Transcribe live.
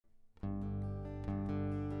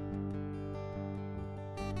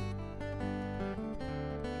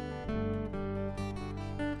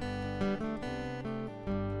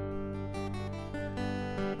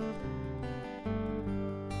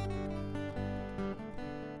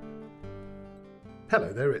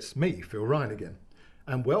Hello there, it's me, Phil Ryan again,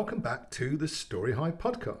 and welcome back to the Story High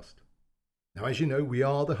podcast. Now, as you know, we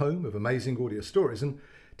are the home of amazing audio stories, and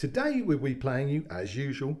today we'll be playing you, as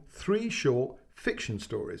usual, 3 short fiction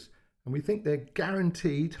stories, and we think they're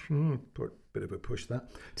guaranteed, put a bit of a push that,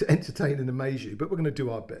 to entertain and amaze you, but we're going to do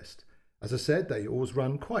our best. As I said, they always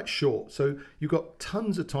run quite short, so you've got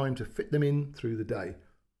tons of time to fit them in through the day.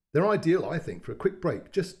 They're ideal, I think, for a quick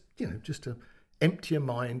break, just to empty your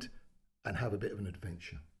mind and have a bit of an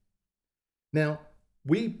adventure. Now,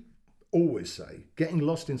 we always say getting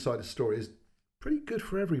lost inside a story is pretty good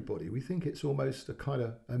for everybody. We think it's almost a kind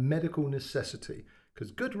of a medical necessity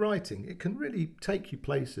because good writing, it can really take you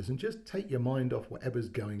places and just take your mind off whatever's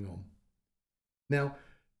going on. Now,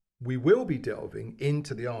 we will be delving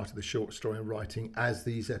into the art of the short story and writing as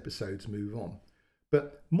these episodes move on.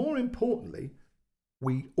 But more importantly,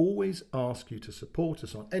 we always ask you to support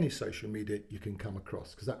us on any social media you can come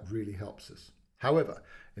across because that really helps us. However,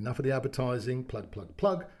 enough of the advertising,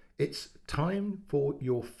 plug. It's time for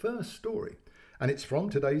your first story. And it's from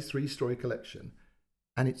today's 3-story collection.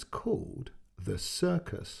 And it's called The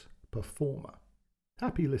Circus Performer.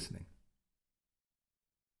 Happy listening.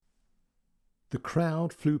 The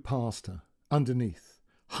crowd flew past her, underneath,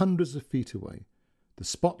 hundreds of feet away, the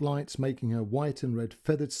spotlights making her white and red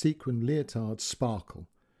feathered sequin leotard sparkle,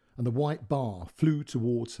 and the white bar flew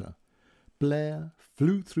towards her. Blair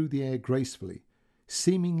flew through the air gracefully,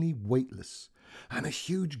 seemingly weightless, and a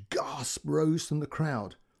huge gasp rose from the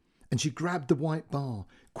crowd, and she grabbed the white bar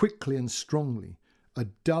quickly and strongly, a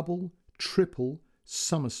double, triple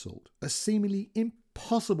somersault, a seemingly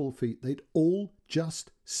impossible feat they'd all just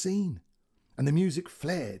seen. And the music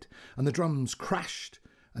flared, and the drums crashed,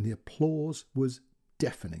 and the applause was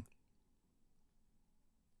deafening.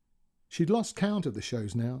 She'd lost count of the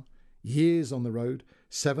shows now. Years on the road,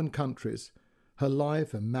 7 countries, her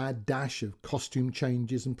life a mad dash of costume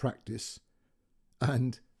changes and practice.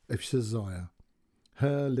 And of Shazia,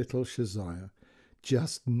 her little Shazia,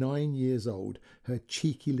 just 9 years old, her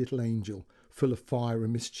cheeky little angel, full of fire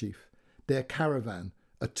and mischief. Their caravan,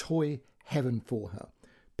 a toy heaven for her,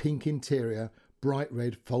 pink interior, bright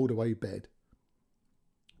red fold-away bed.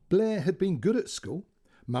 Blair had been good at school.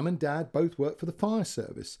 Mum and Dad both worked for the fire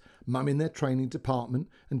service, Mum in their training department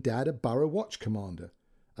and Dad a borough watch commander.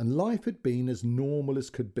 And life had been as normal as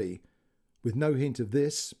could be, with no hint of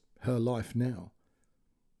this, her life now.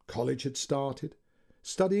 College had started,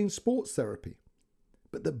 studying sports therapy.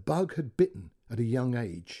 But the bug had bitten at a young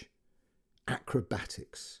age.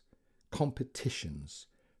 Acrobatics, competitions,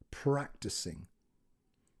 practising.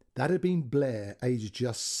 That had been Blair, aged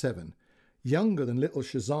just 7, younger than little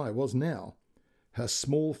Shazia was now. Her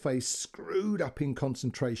small face screwed up in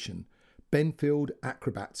concentration. Benfield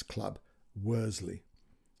Acrobats Club, Worsley.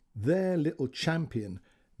 Their little champion,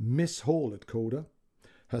 Miss Hall had called her.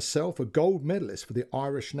 Herself a gold medalist for the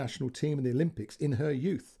Irish national team in the Olympics in her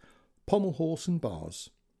youth. Pommel horse and bars.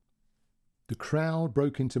 The crowd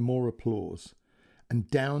broke into more applause, and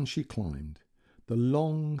down she climbed, the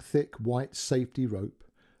long, thick white safety rope,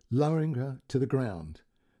 lowering her to the ground,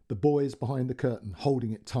 the boys behind the curtain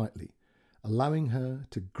holding it tightly, allowing her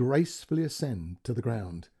to gracefully ascend to the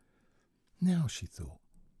ground. Now, she thought,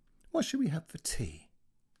 what shall we have for tea?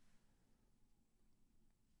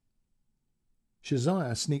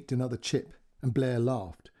 Shazia sneaked another chip, and Blair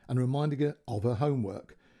laughed and reminded her of her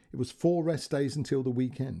homework. It was 4 rest days until the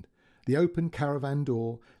weekend. The open caravan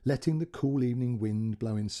door letting the cool evening wind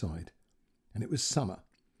blow inside. And it was summer,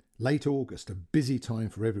 late August, a busy time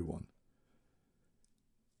for everyone.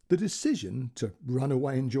 The decision to run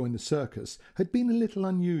away and join the circus had been a little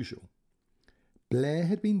unusual. Blair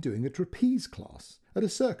had been doing a trapeze class at a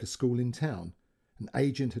circus school in town. An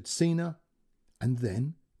agent had seen her, and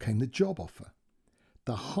then came the job offer.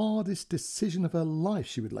 The hardest decision of her life,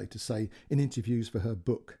 she would later say in interviews for her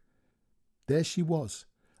book. There she was,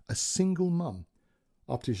 a single mum,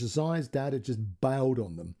 after Shazia's dad had just bailed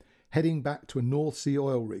on them, heading back to a North Sea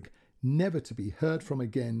oil rig, never to be heard from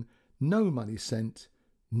again, no money sent,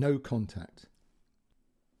 no contact.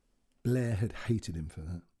 Blair had hated him for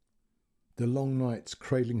that. The long nights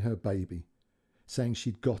cradling her baby, saying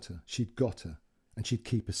she'd got her, and she'd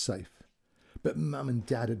keep her safe. But Mum and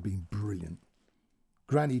Dad had been brilliant.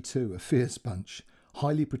 Granny too, a fierce bunch,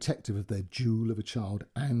 highly protective of their jewel of a child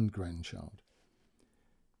and grandchild.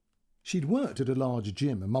 She'd worked at a large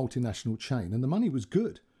gym, a multinational chain, and the money was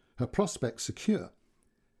good, her prospects secure.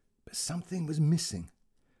 But something was missing.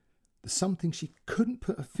 The something she couldn't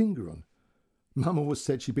put a finger on. Mum always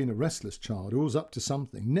said she'd been a restless child, always up to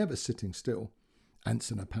something, never sitting still. Ants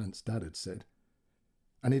in her pants, Dad had said.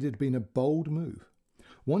 And it had been a bold move,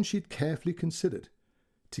 one she'd carefully considered,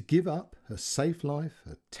 To give up her safe life,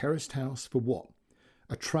 her terraced house, for what?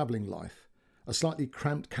 A travelling life, a slightly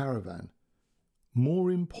cramped caravan.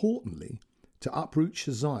 More importantly, to uproot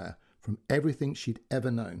Shazia from everything she'd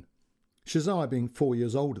ever known. Shazia being 4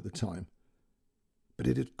 years old at the time. But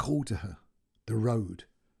it had called to her the road,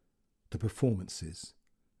 the performances,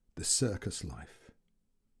 the circus life.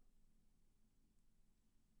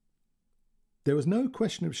 There was no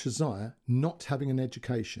question of Shazia not having an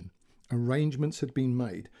education. Arrangements had been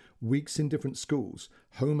made, weeks in different schools,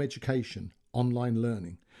 home education, online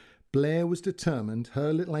learning. Blair was determined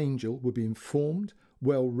her little angel would be informed,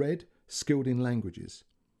 well-read, skilled in languages.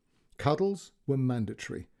 Cuddles were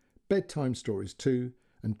mandatory, bedtime stories too,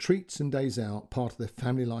 and treats and days out part of their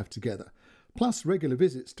family life together, plus regular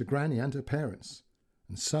visits to Granny and her parents.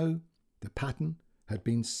 And so the pattern had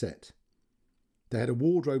been set. They had a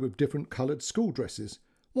wardrobe of different coloured school dresses,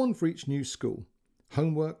 one for each new school.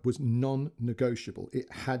 Homework was non-negotiable. It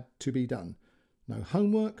had to be done. No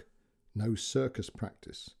homework, no circus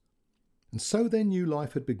practice. And so their new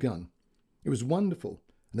life had begun. It was wonderful,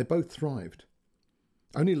 and they both thrived.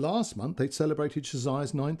 Only last month they'd celebrated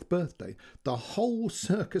Shazia's 9th birthday. The whole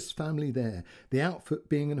circus family there, the outfit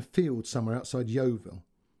being in a field somewhere outside Yeovil.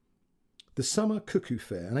 The summer cuckoo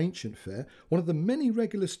fair, an ancient fair, one of the many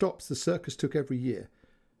regular stops the circus took every year.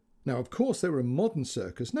 Now, of course, they were a modern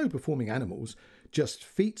circus, no performing animals, just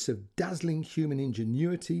feats of dazzling human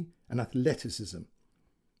ingenuity and athleticism.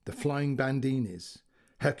 The flying bandinis,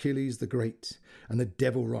 Hercules the Great, and the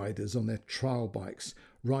devil riders on their trial bikes,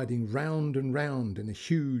 riding round and round in a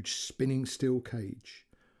huge spinning steel cage.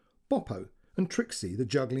 Boppo and Trixie, the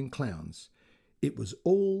juggling clowns. It was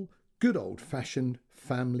all good old-fashioned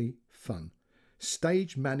family fun.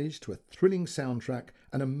 Stage managed to a thrilling soundtrack,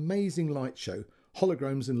 an amazing light show,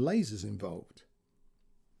 holograms and lasers involved.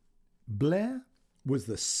 Blair was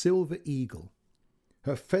the Silver Eagle,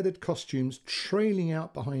 her feathered costumes trailing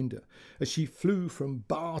out behind her as she flew from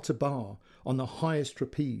bar to bar on the highest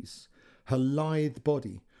trapeze, her lithe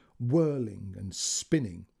body whirling and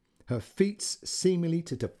spinning, her feet seemingly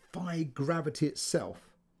to defy gravity itself.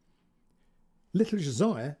 Little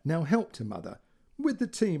Josiah now helped her mother. With the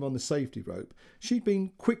team on the safety rope, she'd been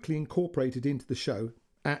quickly incorporated into the show,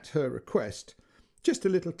 at her request, just a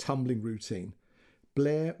little tumbling routine.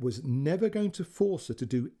 Blair was never going to force her to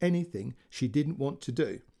do anything she didn't want to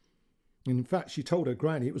do. In fact, she told her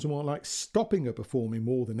granny it was more like stopping her performing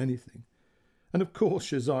more than anything. And of course,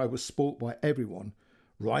 Shazia was spoilt by everyone,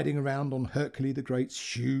 riding around on Hercules the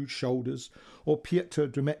Great's huge shoulders, or Pietro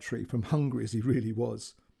Demetri from Hungary as he really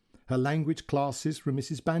was. Her language classes from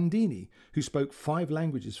Mrs. Bandini, who spoke 5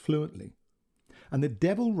 languages fluently. And the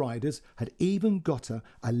devil riders had even got her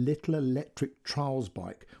a little electric trials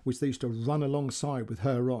bike, which they used to run alongside with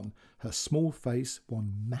her on, her small face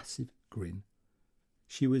one massive grin.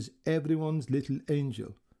 She was everyone's little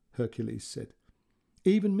angel, Hercules said.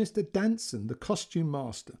 Even Mr. Danson, the costume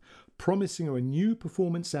master, promising her a new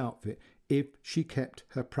performance outfit if she kept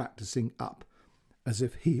her practising up, as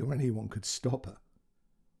if he or anyone could stop her.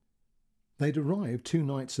 They'd arrived 2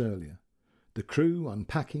 nights earlier, the crew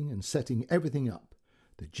unpacking and setting everything up,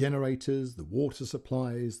 the generators, the water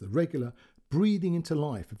supplies, the regular breathing into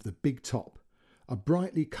life of the big top, a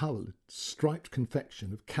brightly coloured, striped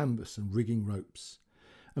confection of canvas and rigging ropes.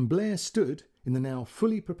 And Blair stood in the now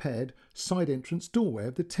fully prepared side entrance doorway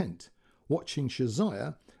of the tent, watching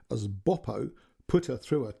Shazia as Boppo put her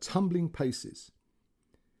through her tumbling paces.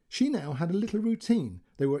 She now had a little routine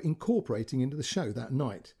they were incorporating into the show that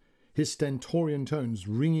night, his stentorian tones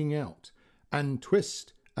ringing out, and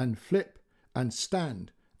twist, and flip, and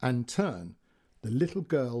stand, and turn, the little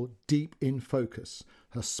girl deep in focus,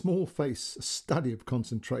 her small face a study of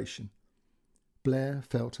concentration. Blair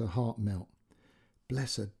felt her heart melt.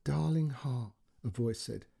 "Bless her darling heart," a voice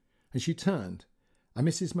said, and she turned, and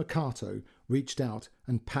Mrs. Mercato reached out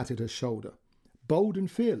and patted her shoulder. Bold and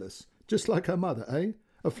fearless, just like her mother, eh?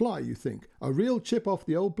 A fly, you think? A real chip off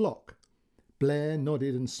the old block? Blair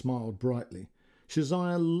nodded and smiled brightly.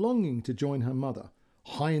 Shazia longing to join her mother,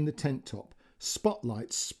 high in the tent top,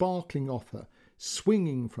 spotlights sparkling off her,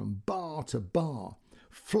 swinging from bar to bar,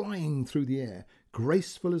 flying through the air,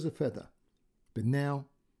 graceful as a feather. But now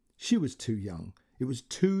she was too young. It was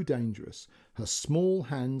too dangerous. Her small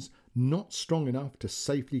hands not strong enough to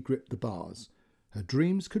safely grip the bars. Her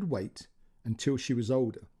dreams could wait until she was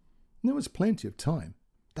older. And there was plenty of time.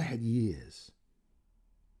 They had years.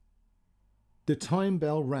 The time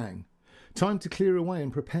bell rang. Time to clear away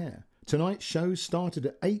and prepare. Tonight's show started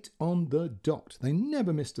at 8 on the dot. They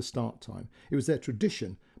never missed a start time. It was their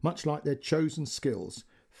tradition, much like their chosen skills,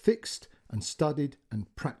 fixed and studied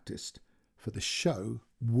and practised, for the show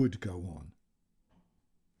would go on.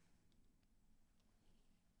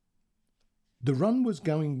 The run was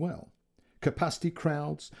going well. Capacity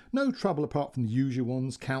crowds, no trouble apart from the usual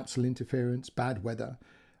ones, council interference, bad weather,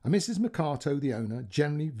 and Mrs. Mercato, the owner,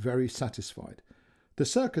 generally very satisfied. The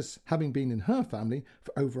circus having been in her family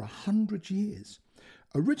for over 100 years.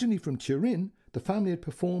 Originally from Turin, the family had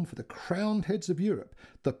performed for the crowned heads of Europe,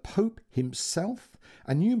 the Pope himself,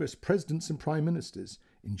 and numerous presidents and prime ministers.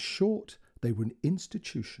 In short, they were an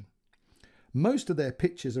institution. Most of their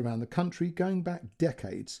pitches around the country going back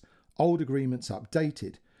decades, old agreements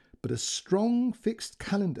updated, but a strong fixed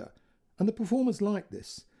calendar, and the performers liked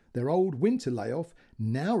this. Their old winter layoff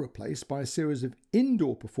now replaced by a series of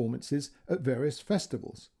indoor performances at various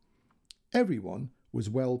festivals. Everyone was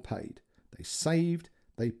well paid. They saved,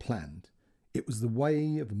 they planned. It was the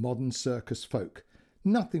way of modern circus folk.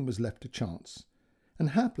 Nothing was left to chance. And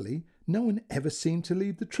happily, no one ever seemed to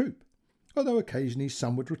leave the troupe, although occasionally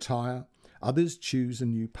some would retire, others choose a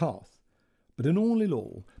new path. But in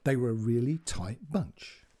all, they were a really tight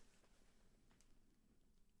bunch.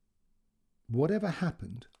 Whatever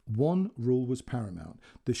happened, one rule was paramount.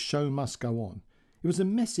 The show must go on. It was a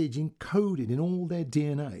message encoded in all their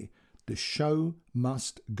DNA. The show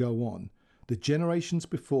must go on. The generations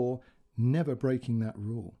before never breaking that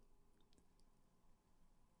rule.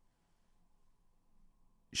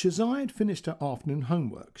 Shazai had finished her afternoon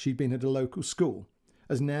homework. She'd been at a local school,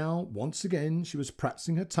 as now, once again, she was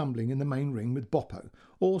practising her tumbling in the main ring with Boppo,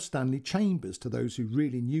 or Stanley Chambers to those who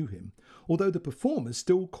really knew him, although the performers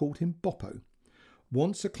still called him Boppo.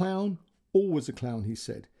 Once a clown, always a clown, he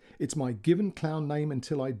said. It's my given clown name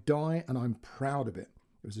until I die, and I'm proud of it.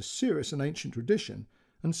 It was a serious and ancient tradition,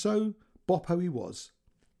 and so Boppo he was,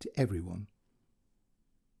 to everyone.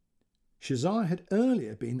 Shazai had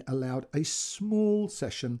earlier been allowed a small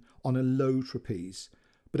session on a low trapeze,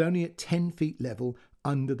 but only at 10 feet level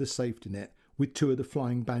under the safety net, with 2 of the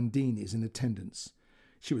flying bandinis in attendance.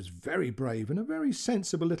 She was very brave and a very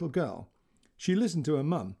sensible little girl. She listened to her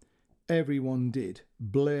mum. Everyone did.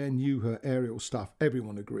 Blair knew her aerial stuff,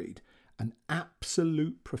 everyone agreed. An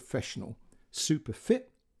absolute professional, super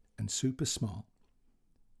fit and super smart.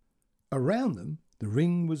 Around them, the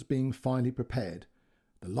ring was being finely prepared,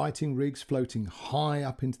 the lighting rigs floating high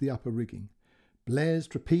up into the upper rigging. Blair's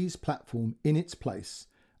trapeze platform in its place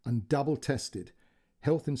and double tested.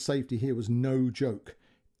 Health and safety here was no joke.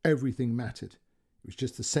 Everything mattered. It was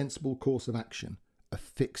just a sensible course of action, a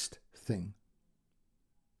fixed thing.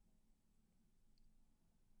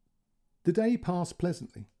 The day passed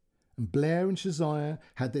pleasantly, and Blair and Shazia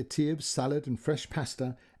had their tea of salad and fresh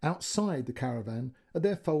pasta outside the caravan at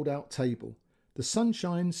their fold-out table, the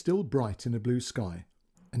sunshine still bright in a blue sky,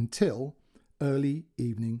 until early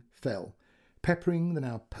evening fell, peppering the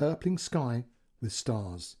now purpling sky with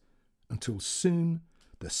stars, until soon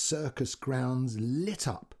the circus grounds lit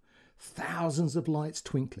up, thousands of lights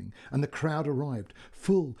twinkling, and the crowd arrived,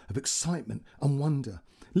 full of excitement and wonder,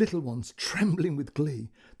 little ones trembling with glee,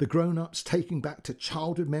 the grown-ups taking back to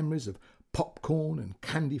childhood memories of popcorn and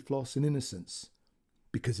candy floss and innocence,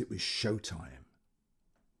 because it was showtime.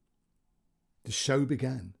 The show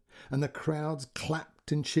began, and the crowds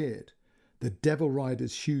clapped and cheered. The Devil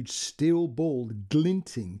Riders' huge steel ball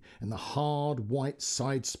glinting in the hard white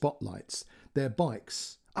side spotlights, their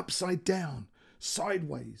bikes upside down,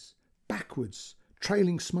 sideways, backwards,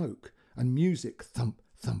 trailing smoke, and music thump,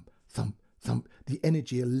 thump, thump, thump, the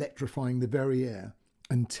energy electrifying the very air,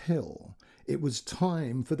 until it was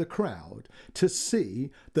time for the crowd to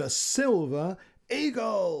see the Silver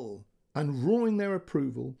Eagle, and roaring their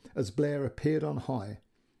approval as Blair appeared on high,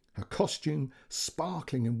 her costume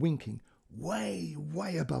sparkling and winking, way,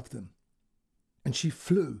 way above them. And she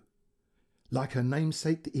flew, like her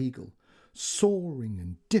namesake the eagle, soaring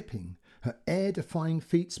and dipping, her air-defying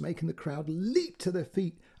feats making the crowd leap to their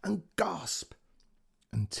feet and gasp,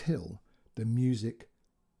 until the music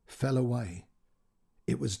fell away.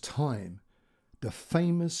 It was time. The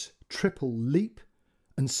famous triple leap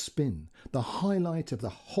and spin, the highlight of the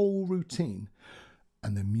whole routine,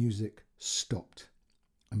 and the music stopped,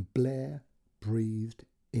 and Blair breathed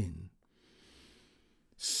in.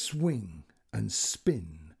 Swing and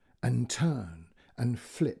spin and turn and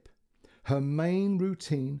flip, her main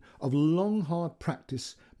routine of long hard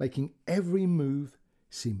practice, making every move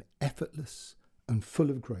seem effortless and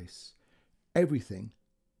full of grace, everything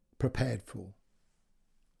prepared for.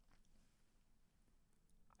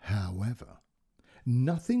 However,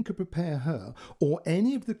 nothing could prepare her or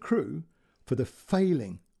any of the crew for the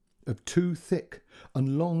failing of 2 thick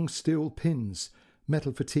and long steel pins,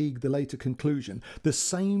 metal fatigue the later conclusion, the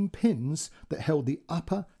same pins that held the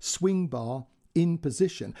upper swing bar in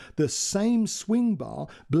position, the same swing bar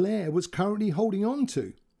Blair was currently holding on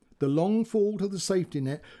to, The long fall to the safety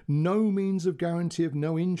net, no means of guarantee of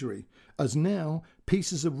no injury, as now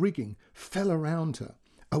pieces of rigging fell around her,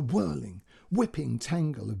 a whirling, whipping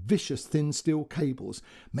tangle of vicious thin steel cables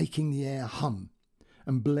making the air hum.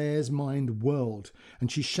 And Blair's mind whirled,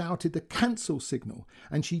 and she shouted the cancel signal,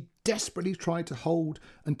 and she desperately tried to hold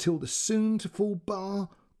until the soon-to-fall bar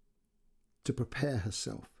to prepare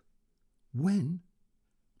herself. When,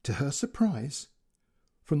 to her surprise,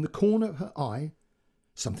 from the corner of her eye,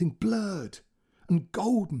 something blurred and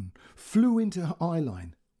golden flew into her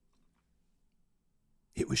eyeline.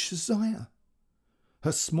 It was Shazia,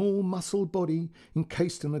 her small muscled body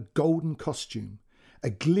encased in a golden costume, a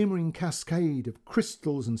glimmering cascade of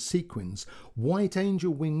crystals and sequins, white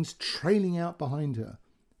angel wings trailing out behind her.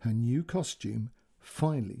 Her new costume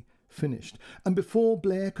finally finished, and before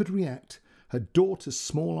Blair could react, her daughter's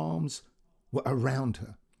small arms were around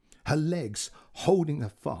her, her legs holding her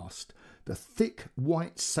fast, the thick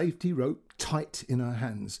white safety rope tight in her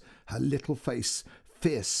hands, her little face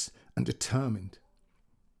fierce and determined.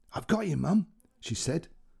 "I've got you, Mum," she said.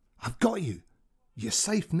 "I've got you. You're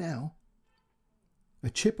safe now."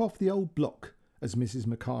 A chip off the old block, as Mrs.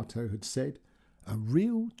 Mercato had said. A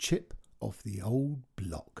real chip off the old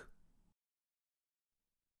block.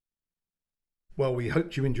 Well, we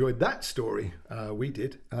hoped you enjoyed that story. We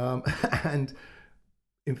did. And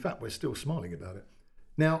in fact, we're still smiling about it.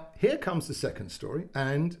 Now, here comes the second story,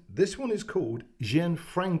 and this one is called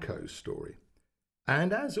Gianfranco's story.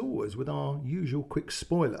 And as always, with our usual quick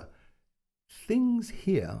spoiler, things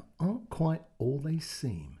here aren't quite all they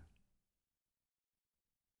seem.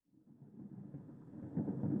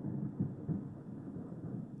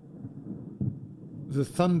 The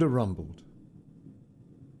thunder rumbled.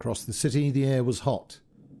 Across the city the air was hot.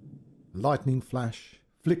 A lightning flash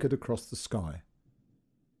flickered across the sky.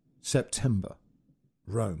 September,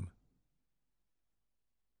 Rome.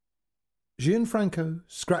 Gianfranco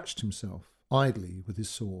scratched himself idly with his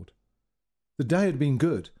sword. The day had been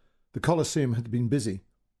good. The Colosseum had been busy.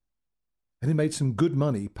 And he made some good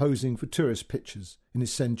money posing for tourist pictures in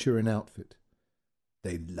his centurion outfit.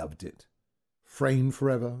 They loved it. Framed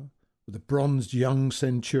forever, with a bronzed young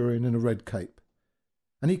centurion in a red cape.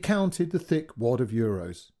 And he counted the thick wad of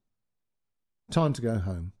euros. Time to go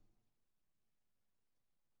home.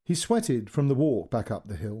 He sweated from the walk back up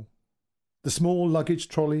the hill, the small luggage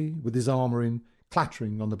trolley with his armour in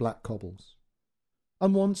clattering on the black cobbles.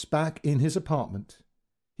 And once back in his apartment,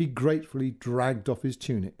 he gratefully dragged off his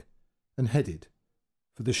tunic and headed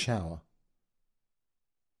for the shower.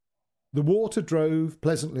 The water drove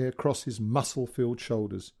pleasantly across his muscle-filled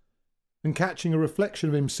shoulders, and catching a reflection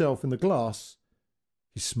of himself in the glass,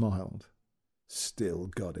 he smiled. Still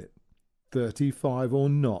got it. 35 or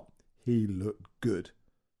not, he looked good.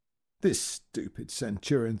 This stupid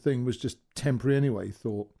centurion thing was just temporary anyway, he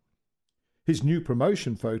thought. His new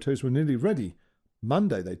promotion photos were nearly ready.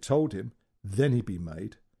 Monday, they told him, then he'd be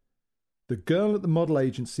made. The girl at the model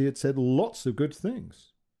agency had said lots of good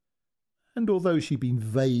things. And although she'd been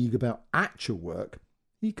vague about actual work,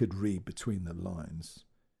 he could read between the lines.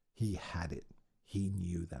 He had it. He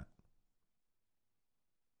knew that.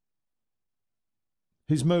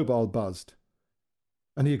 His mobile buzzed,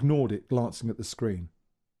 and he ignored it, glancing at the screen.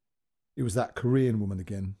 It was that Korean woman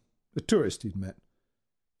again, a tourist he'd met.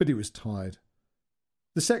 But he was tired.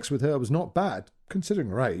 The sex with her was not bad, considering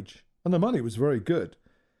her age, and the money was very good.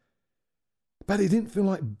 But he didn't feel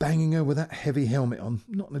like banging her with that heavy helmet on,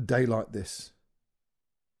 not on a day like this.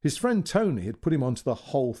 His friend Tony had put him onto the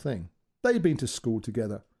whole thing. They'd been to school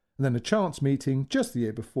together, and then a chance meeting just the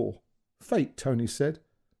year before. Fate, Tony said.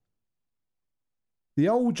 The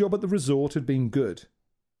old job at the resort had been good,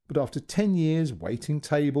 but after 10 years waiting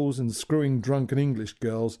tables and screwing drunken English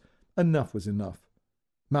girls, enough was enough.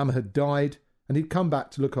 Mama had died, and he'd come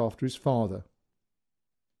back to look after his father.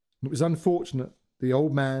 It was unfortunate the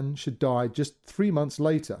old man should die just 3 months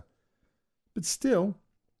later, but still,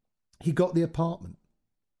 he got the apartment,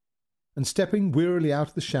 and stepping wearily out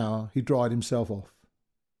of the shower, he dried himself off.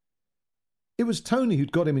 It was Tony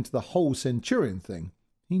who'd got him into the whole centurion thing.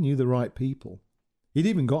 He knew the right people. He'd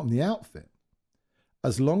even got him the outfit.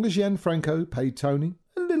 As long as Gianfranco paid Tony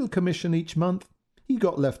a little commission each month, he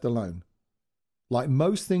got left alone. Like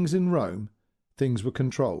most things in Rome, things were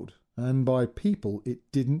controlled, and by people it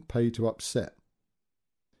didn't pay to upset.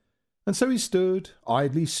 And so he stood,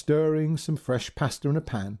 idly stirring some fresh pasta in a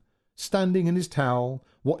pan, standing in his towel,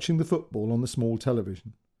 watching the football on the small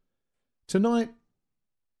television. Tonight,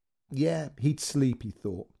 he'd sleep, he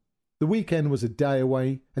thought. The weekend was a day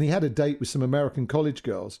away, and he had a date with some American college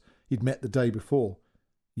girls he'd met the day before.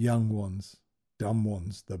 Young ones, dumb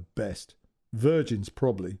ones, the best. Virgins,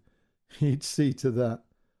 probably. He'd see to that.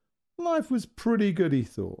 Life was pretty good, he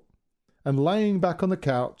thought, and laying back on the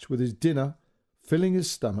couch with his dinner filling his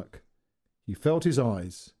stomach, he felt his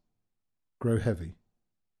eyes grow heavy.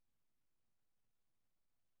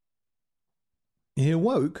 He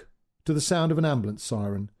awoke to the sound of an ambulance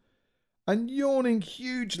siren, and yawning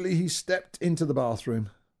hugely he stepped into the bathroom.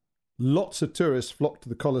 Lots of tourists flocked to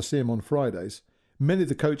the Colosseum on Fridays. Many of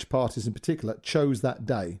the coach parties in particular chose that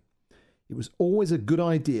day. It was always a good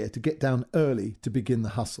idea to get down early to begin the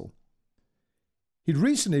hustle. He'd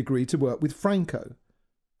recently agreed to work with Franco.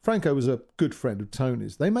 Franco was a good friend of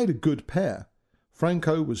Tony's. They made a good pair.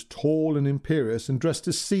 Franco was tall and imperious and dressed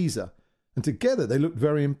as Caesar, and together they looked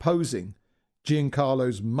very imposing.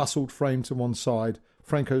 Giancarlo's muscled frame to one side,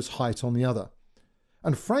 Franco's height on the other.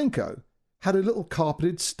 And Franco had a little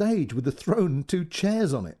carpeted stage with a throne and 2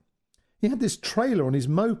 chairs on it. He had this trailer on his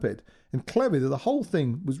moped, and cleverly the whole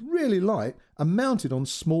thing was really light and mounted on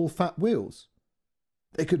small fat wheels.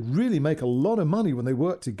 They could really make a lot of money when they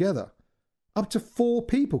worked together. Up to 4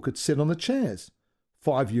 people could sit on the chairs.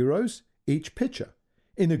 €5 each pitcher.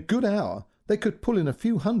 In a good hour, they could pull in a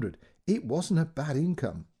few hundred. It wasn't a bad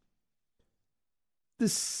income. The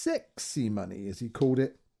sexy money, as he called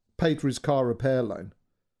it, paid for his car repair loan.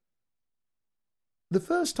 The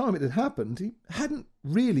first time it had happened, he hadn't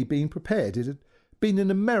really been prepared. It had been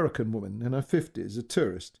an American woman in her 50s, a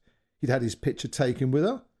tourist. He'd had his picture taken with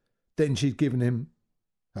her. Then she'd given him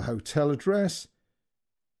her hotel address.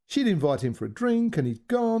 She'd invited him for a drink, and he'd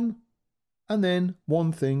gone. And then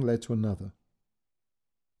one thing led to another.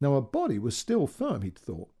 Now her body was still firm, he'd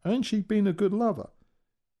thought, and she'd been a good lover.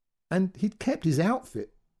 And he'd kept his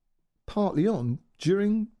outfit partly on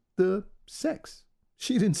during the sex.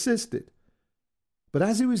 She'd insisted. But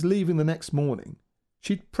as he was leaving the next morning,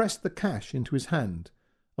 she'd pressed the cash into his hand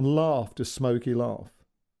and laughed a smoky laugh.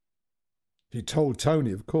 She told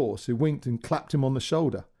Tony, of course, who winked and clapped him on the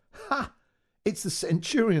shoulder. Ha! It's the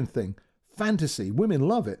Centurion thing. Fantasy. Women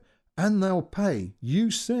love it. And they'll pay. You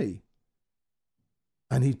see.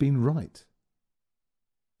 And he'd been right.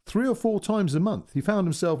 3 or 4 times a month he found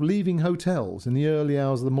himself leaving hotels in the early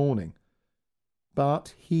hours of the morning.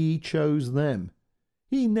 But he chose them.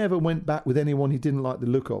 He never went back with anyone he didn't like the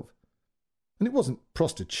look of. And it wasn't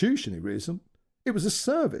prostitution, he reasoned. It was a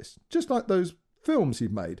service, just like those films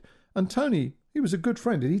he'd made. And Tony, he was a good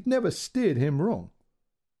friend, and he'd never steered him wrong.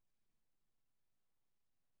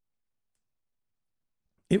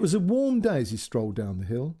 It was a warm day as he strolled down the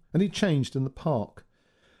hill, and he changed in the park.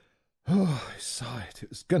 Oh, he sighed. It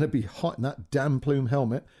was going to be hot in that damn plume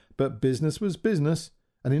helmet, but business was business,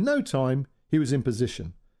 and in no time he was in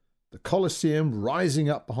position. The Colosseum rising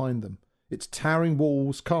up behind them, its towering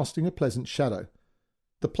walls casting a pleasant shadow.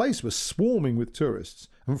 The place was swarming with tourists,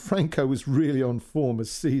 and Franco was really on form as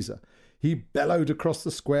Caesar. He bellowed across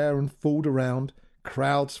the square and fooled around.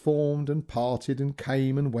 Crowds formed and parted and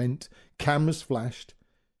came and went. Cameras flashed,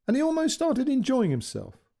 and he almost started enjoying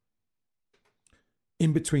himself.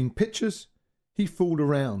 In between pictures, he fooled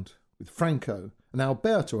around with Franco and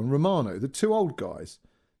Alberto and Romano, the 2 old guys.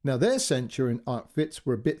 Now their Centurion outfits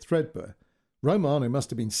were a bit threadbare. Romano must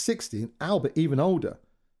have been 60 and Albert even older,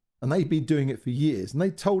 and they'd been doing it for years, and they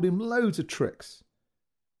told him loads of tricks.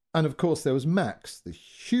 And of course there was Max, the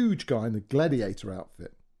huge guy in the gladiator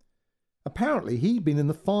outfit. Apparently he'd been in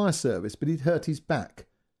the fire service, but he'd hurt his back,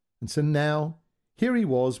 and so now here he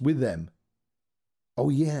was with them. Oh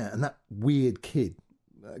yeah, and that weird kid,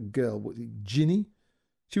 that girl, Ginny?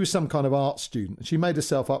 She was some kind of art student, and she made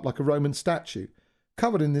herself up like a Roman statue,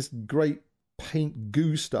 covered in this great paint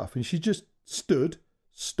goo stuff, and she just stood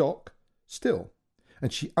stock still.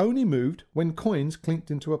 And she only moved when coins clinked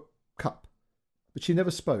into a cup. But she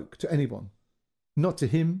never spoke to anyone. Not to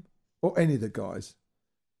him or any of the guys.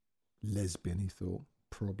 Lesbian, he thought,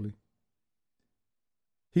 probably.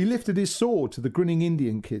 He lifted his sword to the grinning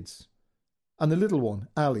Indian kids. And the little one,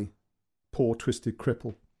 Ali, poor twisted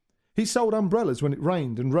cripple. He sold umbrellas when it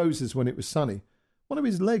rained and roses when it was sunny. One of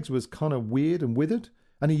his legs was kind of weird and withered,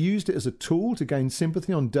 and he used it as a tool to gain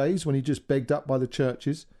sympathy on days when he just begged up by the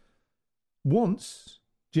churches. Once,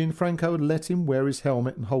 Gianfranco had let him wear his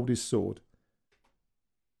helmet and hold his sword.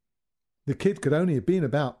 The kid could only have been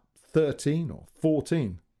about 13 or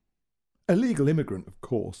 14. A legal immigrant, of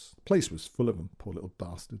course. The place was full of them, poor little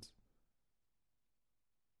bastards.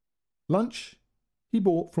 Lunch he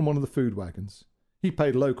bought from one of the food wagons. He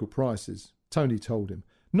paid local prices, Tony told him,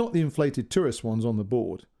 not the inflated tourist ones on the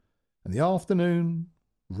board. And the afternoon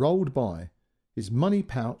rolled by, his money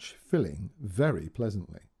pouch filling very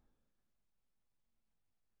pleasantly.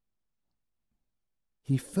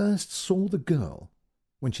 He first saw the girl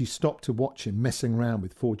when she stopped to watch him messing around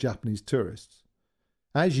with 4 Japanese tourists.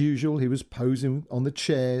 As usual, he was posing on the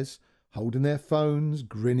chairs, holding their phones,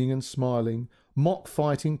 grinning and smiling,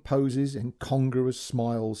 mock-fighting poses, incongruous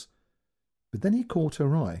smiles. But then he caught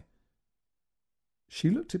her eye. She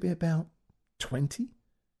looked to be about 20,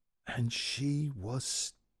 and she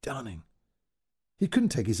was stunning. He couldn't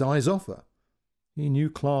take his eyes off her. He knew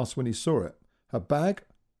class when he saw it. Her bag,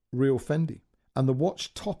 real Fendi, and the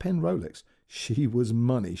watch top-end Rolex. She was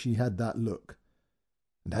money. She had that look.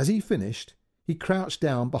 And as he finished, he crouched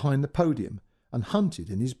down behind the podium and hunted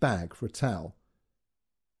in his bag for a towel.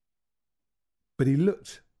 But he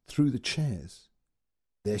looked through the chairs.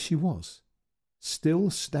 There she was, still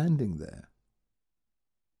standing there.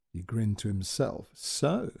 He grinned to himself.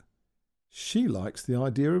 So, she likes the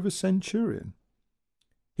idea of a centurion.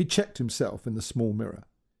 He checked himself in the small mirror.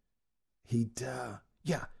 He'd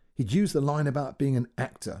used the line about being an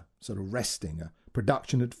actor, sort of resting. A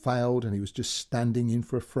production had failed and he was just standing in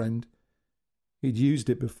for a friend. He'd used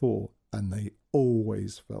it before, and they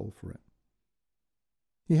always fell for it.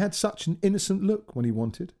 He had such an innocent look when he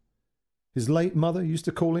wanted. His late mother used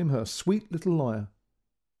to call him her sweet little liar.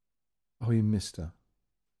 Oh, he missed her.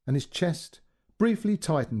 And his chest briefly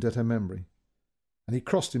tightened at her memory, and he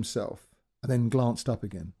crossed himself and then glanced up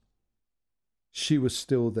again. She was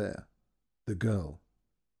still there, the girl.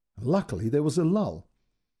 Luckily, there was a lull.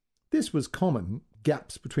 This was common,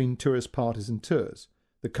 gaps between tourist parties and tours.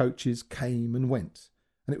 The coaches came and went,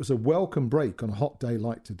 and it was a welcome break on a hot day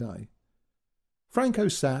like today. Franco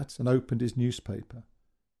sat and opened his newspaper,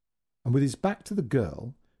 and with his back to the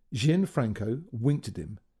girl, Gianfranco winked at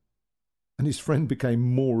him, and his friend became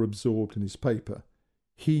more absorbed in his paper.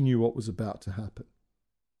 He knew what was about to happen.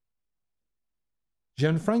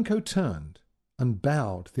 Gianfranco turned and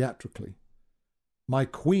bowed theatrically. "My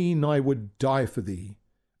queen, I would die for thee."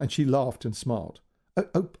 And she laughed and smiled.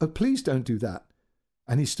 Oh, please don't do that.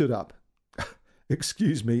 And he stood up.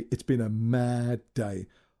 "Excuse me, it's been a mad day.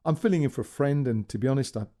 I'm filling in for a friend, and to be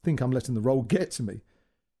honest, I think I'm letting the role get to me."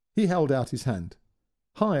 He held out his hand.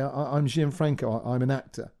 "Hi, I'm Gianfranco. I'm an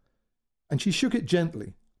actor." And she shook it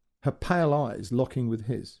gently, her pale eyes locking with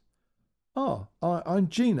his. I'm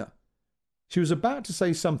Gina." She was about to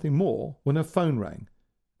say something more when her phone rang,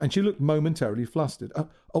 and she looked momentarily flustered.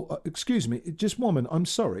 Excuse me, just one minute, I'm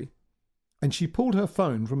sorry." And she pulled her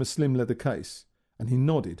phone from a slim leather case, and he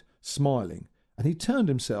nodded, smiling, and he turned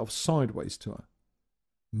himself sideways to her.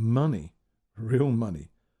 Money, real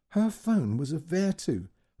money. Her phone was a Vertu,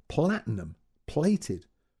 platinum, plated.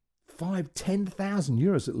 5,000-10,000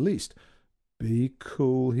 euros at least. Be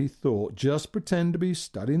cool, he thought. Just pretend to be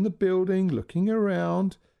studying the building, looking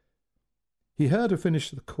around. He heard her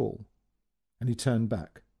finish the call, and he turned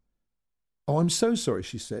back. "Oh, I'm so sorry,"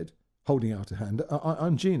 she said, holding out her hand.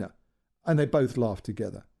 I'm Gina." And they both laughed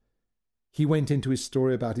together. He went into his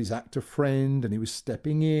story about his actor friend, and he was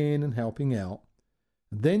stepping in and helping out.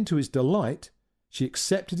 And then, to his delight, she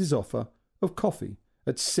accepted his offer of coffee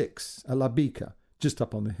at 6 at La Bica, just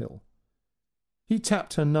up on the hill. He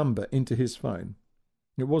tapped her number into his phone.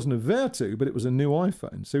 It wasn't a Vertu, but it was a new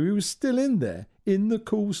iPhone, so he was still in there, in the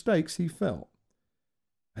cool stakes he felt.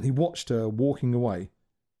 And he watched her walking away,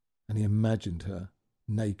 and he imagined her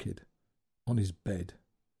naked on his bed.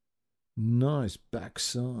 Nice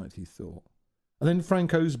backside, he thought. And then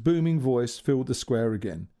Franco's booming voice filled the square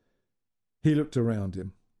again. He looked around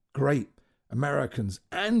him. Great, Americans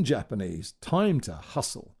and Japanese, time to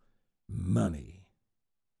hustle. Money.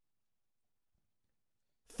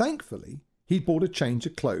 Thankfully, he'd bought a change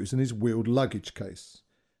of clothes in his wheeled luggage case,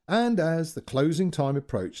 and as the closing time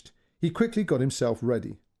approached, he quickly got himself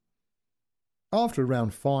ready. After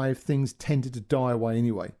around 5, things tended to die away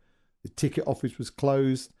anyway. The ticket office was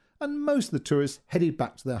closed, and most of the tourists headed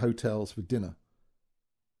back to their hotels for dinner.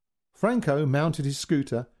 Franco mounted his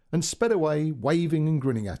scooter and sped away, waving and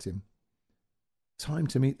grinning at him. Time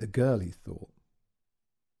to meet the girl, he thought.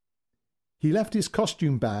 He left his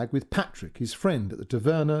costume bag with Patrick, his friend, at the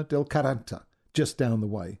Taverna del Caranta, just down the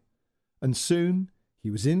way, and soon he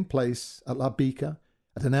was in place at La Bica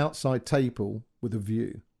at an outside table with a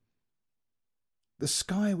view. The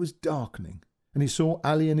sky was darkening, and he saw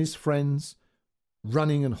Ali and his friends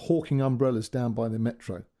running and hawking umbrellas down by the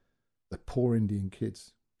metro. The poor Indian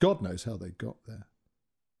kids. God knows how they got there.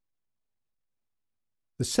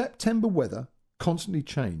 The September weather constantly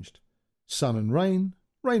changed. Sun and rain,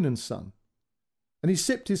 rain and sun. And he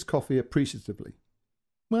sipped his coffee appreciatively.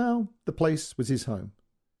 Well, the place was his home.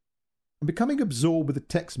 And becoming absorbed with the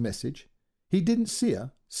text message, he didn't see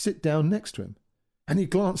her sit down next to him. And he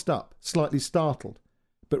glanced up, slightly startled,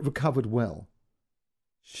 but recovered well.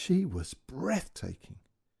 She was breathtaking.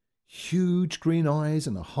 Huge green eyes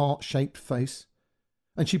and a heart-shaped face.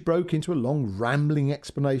 And she broke into a long, rambling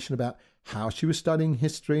explanation about how she was studying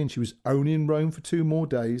history and she was only in Rome for 2 more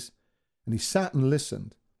days. And he sat and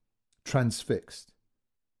listened, transfixed.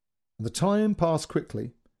 And the time passed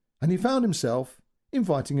quickly, and he found himself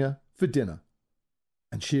inviting her for dinner.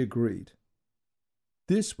 And she agreed.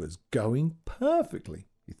 This was going perfectly,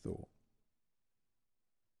 he thought.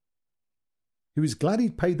 He was glad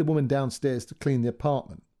he'd paid the woman downstairs to clean the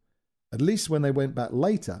apartment. At least when they went back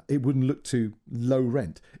later, it wouldn't look too low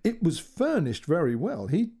rent. It was furnished very well.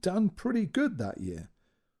 He'd done pretty good that year.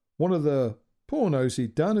 One of the pornos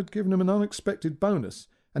he'd done had given him an unexpected bonus,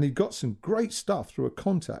 and he'd got some great stuff through a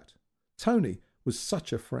contact. Tony was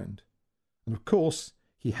such a friend. And of course,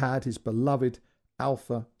 he had his beloved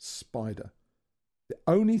Alpha Spider. The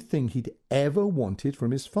only thing he'd ever wanted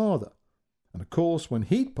from his father. And of course, when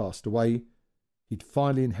he'd passed away, he'd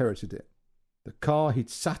finally inherited it. The car he'd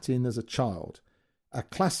sat in as a child. A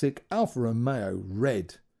classic Alfa Romeo,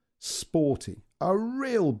 red, sporty, a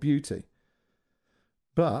real beauty.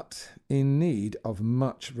 But in need of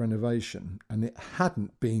much renovation, and it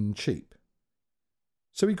hadn't been cheap.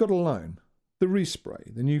 So he got a loan, the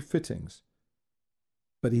respray, the new fittings.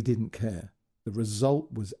 But he didn't care. The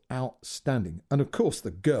result was outstanding. And of course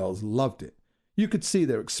the girls loved it. You could see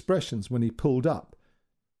their expressions when he pulled up.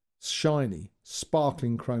 Shiny,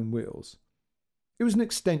 sparkling chrome wheels. It was an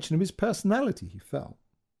extension of his personality, he felt.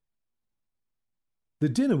 The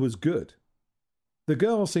dinner was good. The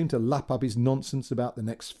girl seemed to lap up his nonsense about the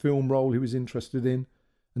next film role he was interested in,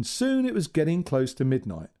 and soon it was getting close to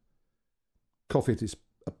midnight. Coffee at his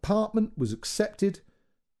apartment was accepted,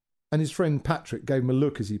 and his friend Patrick gave him a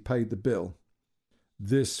look as he paid the bill.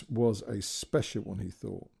 This was a special one, he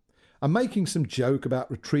thought. And making some joke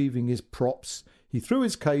about retrieving his props, he threw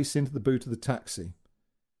his case into the boot of the taxi.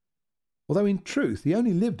 Although in truth he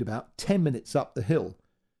only lived about 10 minutes up the hill,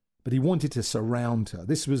 but he wanted to surround her.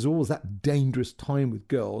 This was always that dangerous time with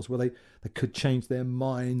girls where they could change their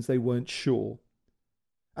minds, they weren't sure.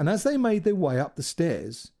 And as they made their way up the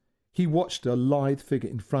stairs, he watched a lithe figure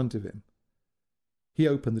in front of him. He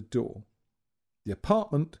opened the door. The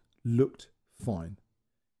apartment looked fine.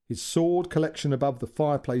 His sword collection above the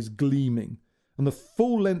fireplace gleaming, and the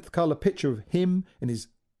full-length colour picture of him in his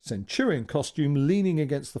centurion costume leaning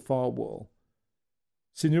against the far wall.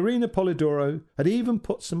 Signorina Polidoro had even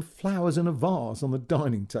put some flowers in a vase on the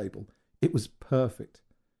dining table. It was perfect.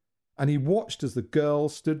 And he watched as the girl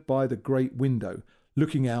stood by the great window,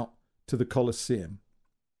 looking out to the Colosseum.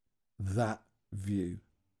 That view.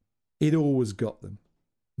 It always got them.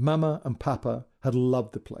 Mama and Papa had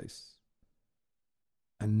loved the place.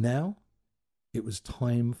 And now it was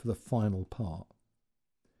time for the final part.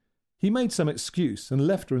 He made some excuse and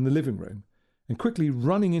left her in the living room, and quickly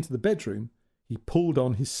running into the bedroom, he pulled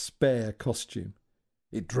on his spare costume.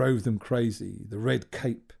 It drove them crazy, the red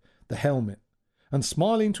cape, the helmet, and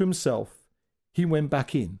smiling to himself, he went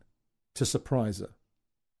back in to surprise her.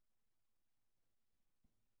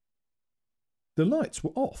 The lights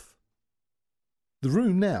were off. The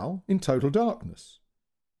room now in total darkness.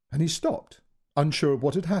 And he stopped, unsure of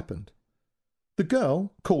what had happened. The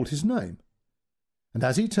girl called his name. And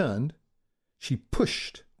as he turned, she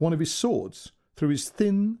pushed one of his swords through his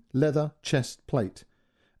thin leather chest plate.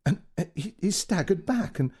 And he staggered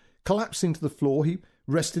back, and collapsing to the floor, he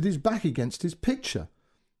rested his back against his picture.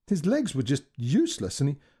 His legs were just useless, and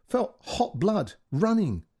he felt hot blood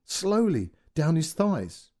running slowly down his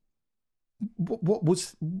thighs. What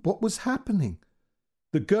was happening?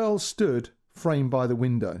 The girl stood framed by the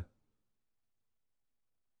window.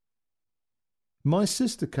 My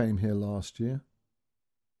sister came here last year,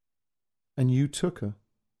 and you took her.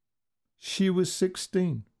 She was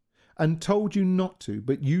 16 and told you not to,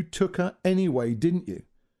 but you took her anyway, didn't you?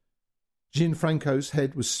 Gianfranco's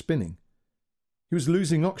head was spinning. He was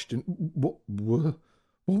losing oxygen. What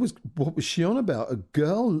was she on about? A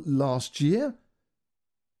girl last year?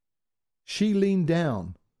 She leaned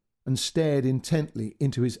down and stared intently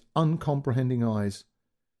into his uncomprehending eyes,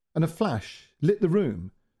 and a flash lit the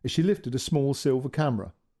room as she lifted a small silver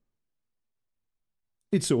camera.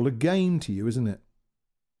 It's all a game to you, isn't it?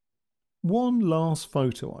 One last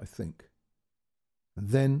photo, I think. And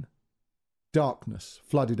then darkness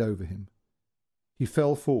flooded over him. He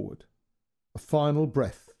fell forward, a final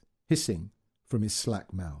breath hissing from his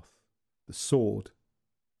slack mouth, the sword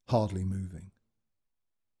hardly moving.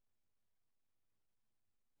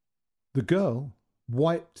 The girl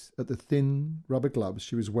wiped at the thin rubber gloves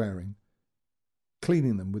she was wearing,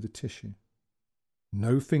 cleaning them with a tissue.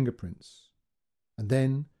 No fingerprints. And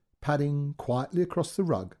then, padding quietly across the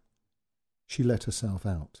rug, she let herself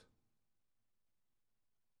out.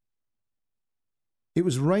 It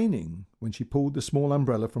was raining when she pulled the small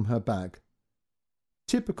umbrella from her bag.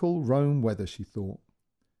 Typical Rome weather, she thought,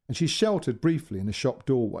 and she sheltered briefly in a shop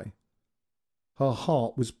doorway. Her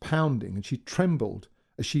heart was pounding and she trembled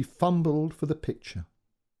as she fumbled for the picture.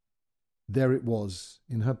 There it was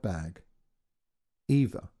in her bag.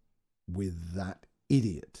 Eva with that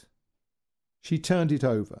idiot. She turned it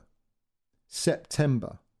over.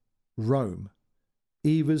 September, Rome,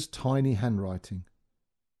 Eva's tiny handwriting.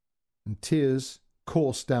 And tears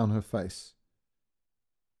coursed down her face.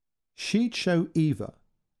 She'd show Eva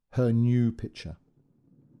her new picture.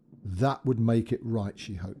 That would make it right,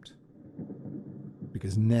 she hoped.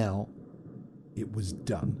 Because now it was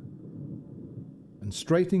done. And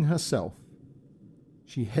straightening herself,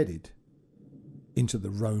 she headed into the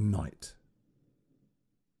Rhone night.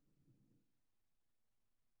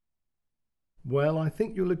 Well, I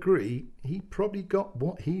think you'll agree he probably got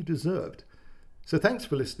what he deserved. So thanks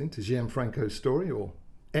for listening to Gianfranco's story, or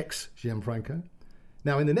ex-Gianfranco.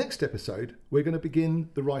 Now, in the next episode, we're going to begin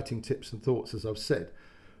the writing tips and thoughts, as I've said.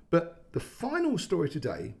 But the final story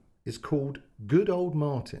today is called Good Old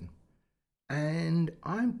Martin. And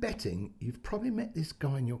I'm betting you've probably met this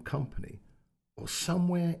guy in your company or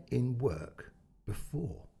somewhere in work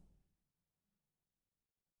before.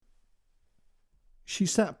 She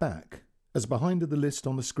sat back as behind her the list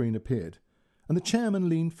on the screen appeared, and the chairman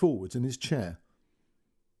leaned forwards in his chair.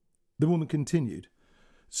 The woman continued,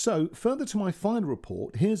 "So, further to my final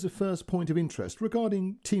report, here's the first point of interest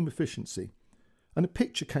regarding team efficiency." And a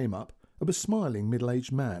picture came up of a smiling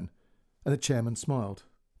middle-aged man, and the chairman smiled.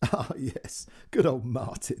 "Ah, yes, good old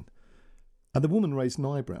Martin." And the woman raised an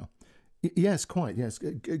eyebrow. "Yes, quite, yes.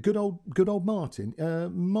 Good old Martin.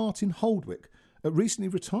 Martin Holdwick, recently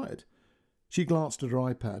retired." She glanced at her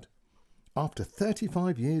iPad. "After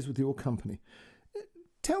 35 years with your company.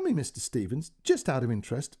 Tell me, Mr. Stevens, just out of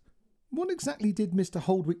interest, what exactly did Mr.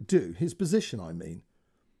 Holdwick do? His position, I mean."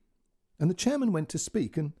 And the chairman went to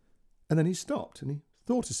speak, and then he stopped, and he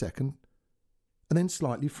thought a second, and then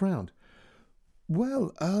slightly frowned.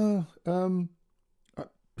 "Well, I've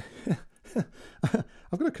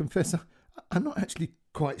got to confess, I'm not actually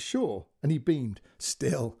quite sure." And he beamed.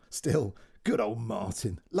 Still, good old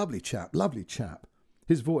Martin. Lovely chap.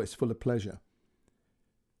 His voice full of pleasure.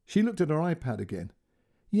 She looked at her iPad again.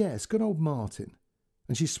 "Yes, good old Martin."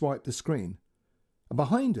 And she swiped the screen. And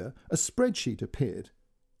behind her, a spreadsheet appeared,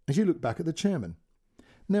 and she looked back at the chairman.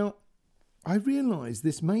 Now, I realise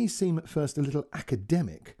this may seem at first a little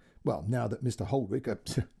academic, well, now that Mr. Holdwick,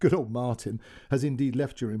 good old Martin, has indeed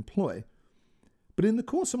left your employ. But in the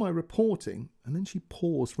course of my reporting, and then she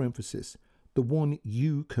paused for emphasis, the one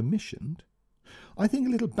you commissioned, I think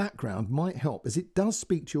a little background might help, as it does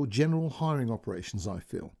speak to your general hiring operations, I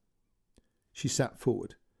feel. She sat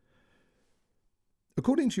forward.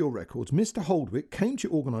 "According to your records, Mr. Holdwick came to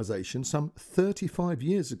your organisation some 35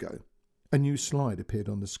 years ago." A new slide appeared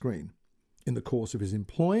on the screen. "In the course of his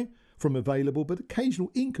employ, from available but occasional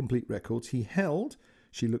incomplete records, he held,"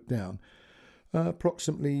 she looked down,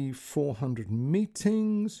 "approximately 400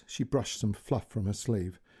 meetings." She brushed some fluff from her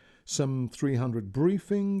sleeve. "Some 300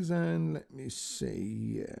 briefings, and let me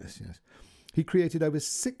see, yes. He created over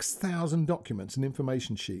 6,000 documents and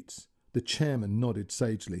information sheets." The chairman nodded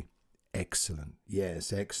sagely. "Excellent,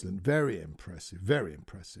 yes, excellent. Very impressive.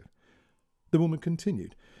 The woman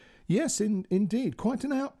continued. "Yes, indeed, quite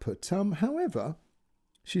an output. However,"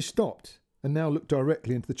 she stopped and now looked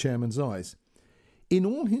directly into the chairman's eyes. "In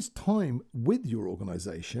all his time with your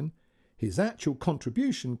organisation, his actual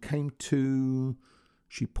contribution came to,"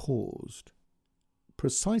 she paused,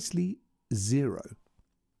 "precisely 0.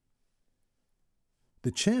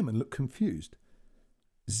 The chairman looked confused.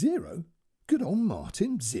 "0? Good old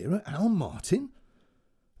Martin? 0? Our Martin?"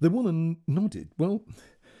 The woman nodded. "Well,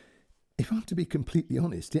 if I'm to be completely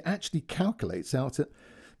honest, it actually calculates out at,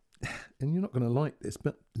 and you're not going to like this,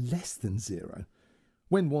 but less than 0.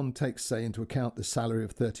 When one takes, say, into account the salary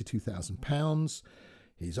of £32,000,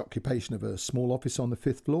 his occupation of a small office on the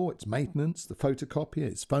 5th floor, its maintenance, the photocopier,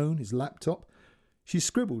 his phone, his laptop." She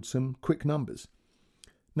scribbled some quick numbers.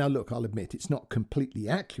 "Now look, I'll admit it's not completely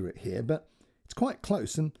accurate here, but it's quite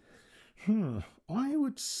close, and I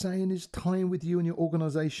would say in his time with you and your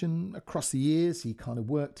organisation, across the years he kind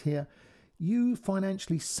of worked here, you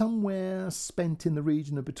financially somewhere spent in the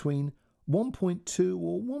region of between 1.2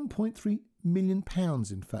 or 1.3 million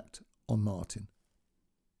pounds, in fact, on Martin."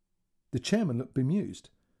 The chairman looked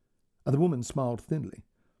bemused, and the woman smiled thinly.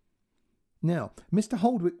 "Now, Mr.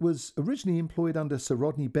 Holdwick was originally employed under Sir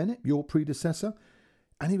Rodney Bennett, your predecessor,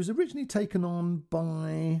 and he was originally taken on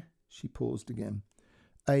by," she paused again,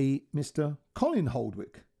 "a Mr. Colin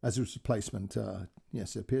Holdwick as his replacement.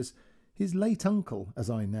 Yes, it appears his late uncle, as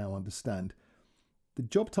I now understand. The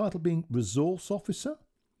job title being Resource Officer?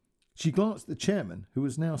 She glanced at the chairman, who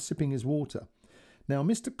was now sipping his water. Now,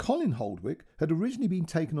 Mr. Colin Holdwick had originally been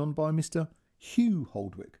taken on by Mr. Hugh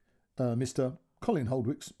Holdwick, Mr. Colin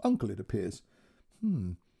Holdwick's uncle, it appears.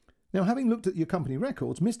 Now, having looked at your company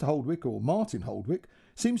records, Mr. Holdwick, or Martin Holdwick,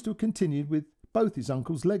 seems to have continued with both his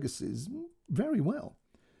uncle's legacies very well.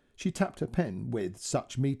 She tapped her pen with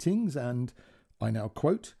such meetings and, I now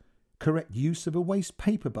quote, correct use of a waste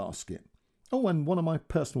paper basket. Oh, and one of my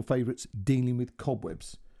personal favourites, dealing with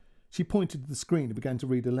cobwebs. She pointed to the screen and began to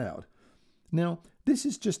read aloud. Now, this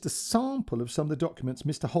is just a sample of some of the documents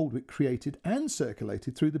Mr. Holdwick created and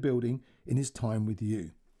circulated through the building in his time with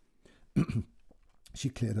you. She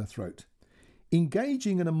cleared her throat.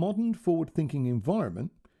 Engaging in a modern, forward-thinking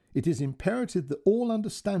environment, it is imperative that all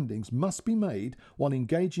understandings must be made while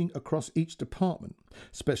engaging across each department.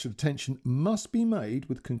 Special attention must be made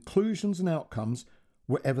with conclusions and outcomes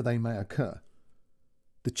wherever they may occur.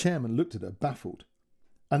 The chairman looked at her, baffled,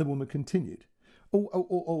 and the woman continued.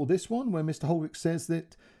 This one, where Mr. Holdwick says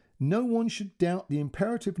that no one should doubt the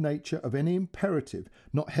imperative nature of any imperative,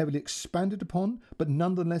 not heavily expanded upon, but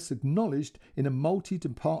nonetheless acknowledged in a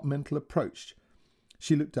multi-departmental approach.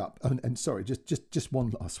 She looked up, and sorry, just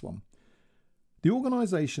one last one. The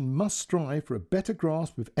organisation must strive for a better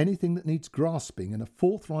grasp of anything that needs grasping in a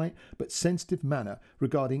forthright but sensitive manner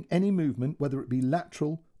regarding any movement, whether it be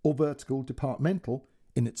lateral or vertical departmental,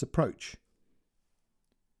 in its approach.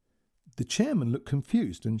 The chairman looked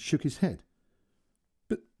confused and shook his head.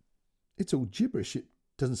 But it's all gibberish. It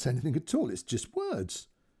doesn't say anything at all. It's just words.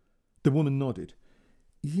 The woman nodded.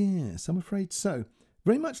 Yes, I'm afraid so.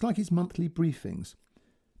 Very much like his monthly briefings.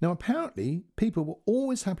 Now, apparently, people were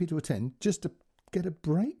always happy to attend just to get a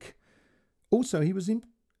break. Also, he was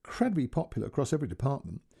incredibly popular across every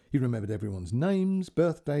department. He remembered everyone's names,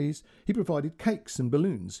 birthdays. He provided cakes and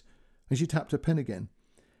balloons. And she tapped her pen again.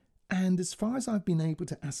 And as far as I've been able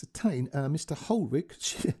to ascertain, Mr. Holdwick,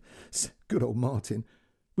 good old Martin,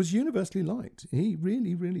 was universally liked. He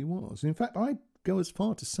really, really was. In fact, I'd go as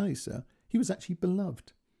far to say, sir, he was actually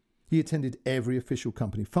beloved. He attended every official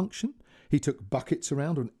company function. He took buckets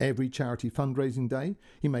around on every charity fundraising day.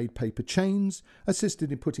 He made paper chains, assisted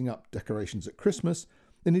in putting up decorations at Christmas,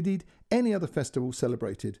 and indeed any other festival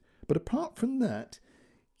celebrated. But apart from that,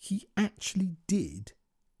 he actually did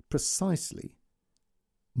precisely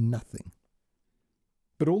nothing.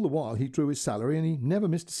 But all the while he drew his salary and he never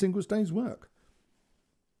missed a single day's work.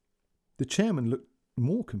 The chairman looked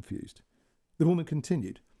more confused. The woman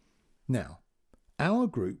continued. Now, our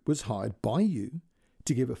group was hired by you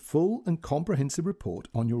to give a full and comprehensive report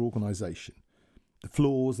on your organisation, the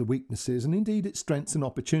flaws, the weaknesses, and indeed its strengths and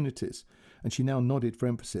opportunities. And she now nodded for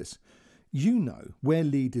emphasis. You know, we're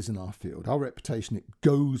leaders in our field. Our reputation, it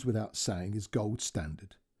goes without saying, is gold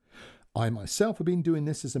standard. I myself have been doing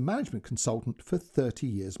this as a management consultant for 30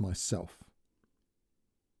 years myself.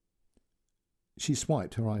 She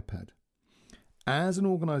swiped her iPad. As an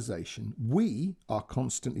organisation, we are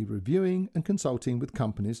constantly reviewing and consulting with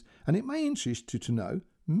companies, and it may interest you to know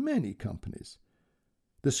many companies.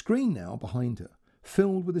 The screen now behind her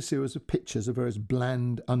filled with a series of pictures of various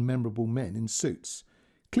bland, unmemorable men in suits,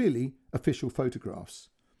 clearly official photographs.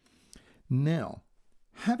 Now,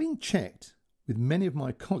 having checked with many of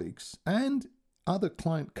my colleagues and other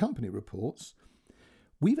client company reports,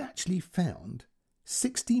 we've actually found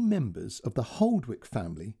 60 members of the Holdwick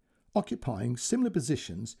family occupying similar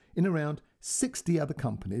positions in around 60 other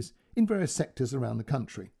companies in various sectors around the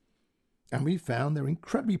country. And we found they're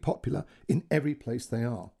incredibly popular in every place they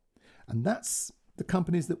are. And that's the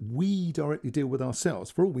companies that we directly deal with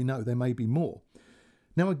ourselves. For all we know, there may be more.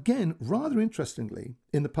 Now, again, rather interestingly,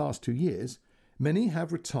 in the past 2 years, many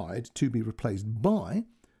have retired to be replaced by,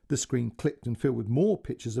 the screen clicked and filled with more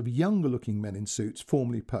pictures of younger-looking men in suits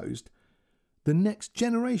formerly posed, the next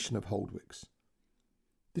generation of Holdwicks.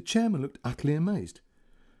 The chairman looked utterly amazed.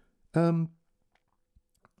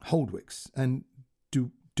 Holdwicks, and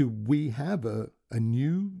do we have a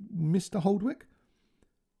new Mr. Holdwick?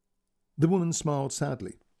 The woman smiled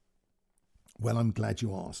sadly. Well, I'm glad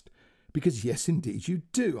you asked, because yes, indeed you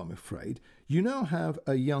do, I'm afraid. You now have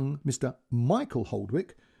a young Mr. Michael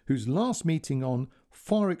Holdwick, whose last meeting on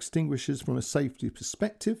fire extinguishers from a safety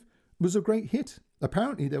perspective was a great hit.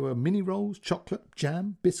 Apparently there were mini rolls, chocolate,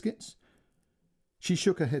 jam, biscuits. She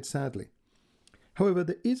shook her head sadly. However,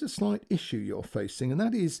 there is a slight issue you're facing, and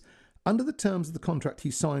that is, under the terms of the contract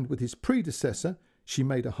he signed with his predecessor, she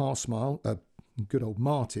made a half smile, good old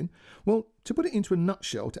Martin. Well, to put it into a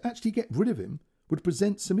nutshell, to actually get rid of him would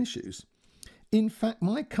present some issues. In fact,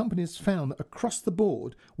 my company has found that across the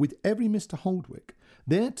board, with every Mr. Holdwick,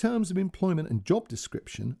 Their terms of employment and job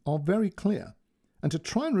description are very clear, and to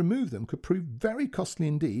try and remove them could prove very costly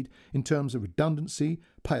indeed in terms of redundancy,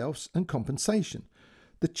 payoffs and compensation.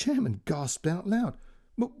 The chairman gasped out loud.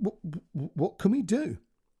 What can we do?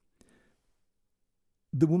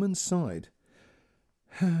 The woman sighed,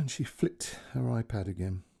 and she flicked her iPad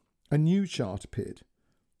again. A new chart appeared.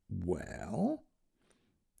 Well,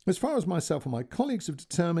 as far as myself and my colleagues have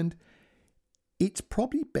determined, it's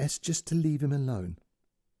probably best just to leave him alone.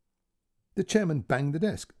 The chairman banged the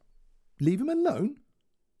desk. Leave him alone?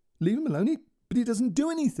 Leave him alone? But he doesn't do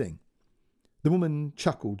anything. The woman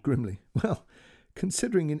chuckled grimly. Well,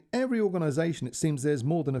 considering in every organisation it seems there's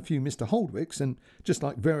more than a few Mr. Holdwicks, and just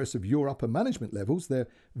like various of your upper management levels, they're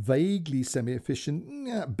vaguely semi-efficient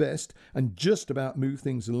at best and just about move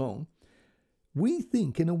things along. We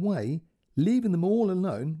think, in a way, leaving them all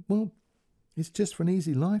alone, well, it's just for an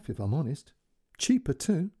easy life, if I'm honest. Cheaper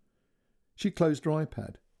too. She closed her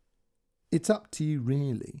iPad. It's up to you,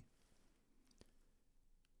 really.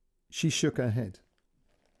 She shook her head.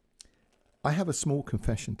 I have a small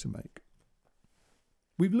confession to make.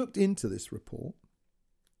 We've looked into this report.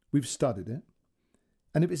 We've studied it.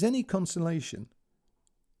 And if it's any consolation,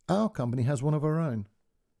 our company has one of our own.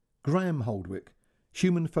 Graham Holdwick,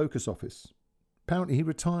 Human Focus Office. Apparently he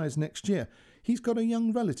retires next year. He's got a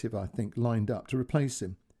young relative, I think, lined up to replace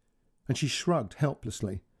him. And she shrugged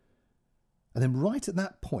helplessly. And then right at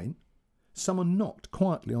that point, someone knocked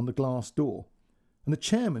quietly on the glass door, and the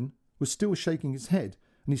chairman was still shaking his head,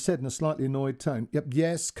 and he said in a slightly annoyed tone,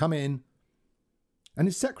 Yes, come in. And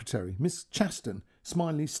his secretary, Miss Chaston,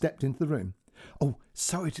 smilingly stepped into the room. Oh,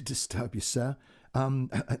 sorry to disturb you, sir.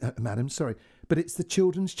 Madam, sorry, but it's the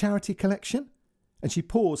children's charity collection? And she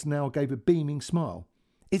paused and now gave a beaming smile.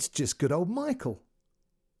 It's just good old Michael.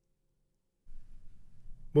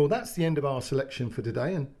 Well, that's the end of our selection for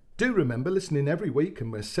today, and do remember, listen in every week,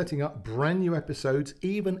 and we're setting up brand new episodes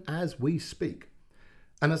even as we speak.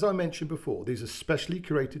 And as I mentioned before, these are specially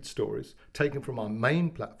curated stories taken from our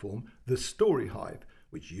main platform, The Story Hive,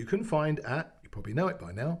 which you can find at, you probably know it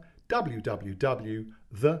by now,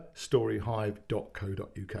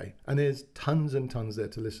 www.thestoryhive.co.uk. And there's tons and tons there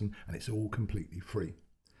to listen, and it's all completely free.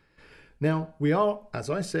 Now, we are,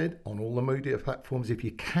 as I said, on all the media platforms. If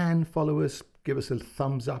you can follow us, give us a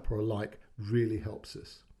thumbs up or a like, really helps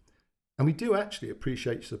us. And we do actually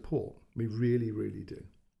appreciate your support. We really, really do.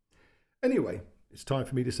 Anyway, it's time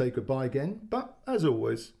for me to say goodbye again. But as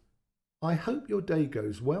always, I hope your day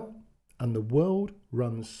goes well and the world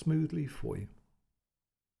runs smoothly for you.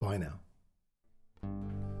 Bye now.